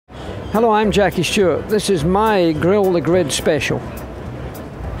Hello, I'm Jackie Stewart. This is my Grill the Grid special.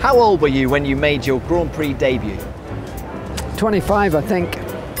 How old were you when you made your Grand Prix debut? 25, I think.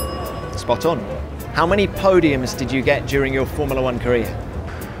 Spot on. How many podiums did you get during your Formula One career?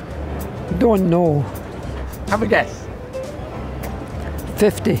 Don't know. Have a guess.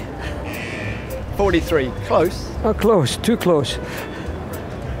 50. 43. Close. Oh, close. Too close.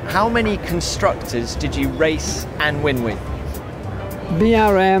 How many constructors did you race and win with?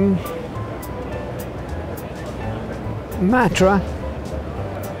 BRM, Matra,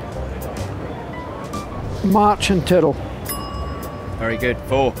 March and Tyrrell. Very good.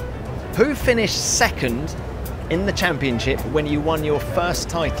 4. Who finished second in the championship when you won your first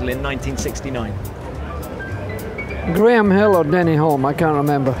title in 1969? Graham Hill or Denny Holm, I can't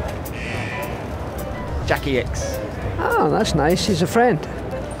remember. Jackie X. Oh, that's nice. He's a friend.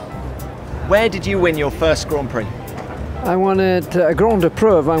 Where did you win your first Grand Prix? I won it at Grand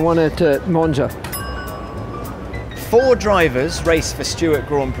Prix. I won it at Monza. 4 drivers race for Stewart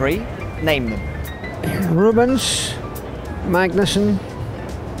Grand Prix. Name them. Rubens, Magnussen,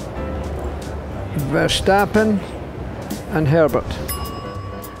 Verstappen and Herbert.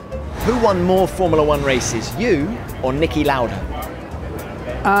 Who won more Formula One races, you or Niki Lauda?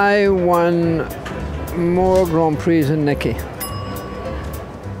 I won more Grand Prix than Nicky.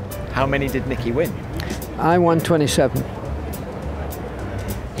 How many did Niki win? I won 27.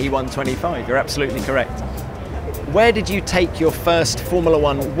 He won 25, you're absolutely correct. Where did you take your first Formula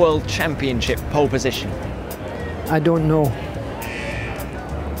One World Championship pole position? I don't know.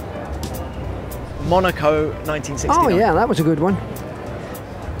 Monaco, 1969. Oh yeah, that was a good one.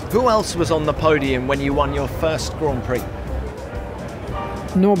 Who else was on the podium when you won your first Grand Prix?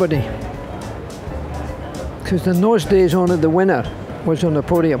 Nobody. Because in those days only the winner was on the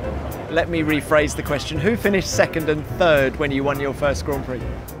podium. Let me rephrase the question. Who finished second and third when you won your first Grand Prix?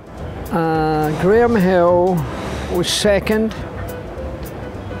 Graham Hill was second.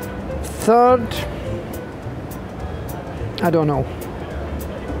 Third, I don't know.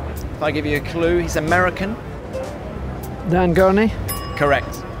 If I give you a clue, he's American. Dan Gurney?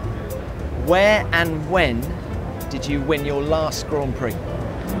 Correct. Where and when did you win your last Grand Prix?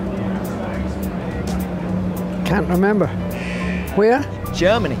 Can't remember. Where?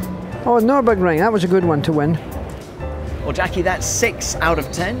 Germany. Oh, Nürburgring, that was a good one to win. Well, Jackie, that's 6 out of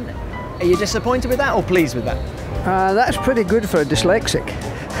 10. Are you disappointed with that or pleased with that? That's pretty good for a dyslexic.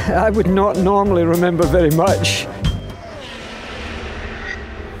 I would not normally remember very much.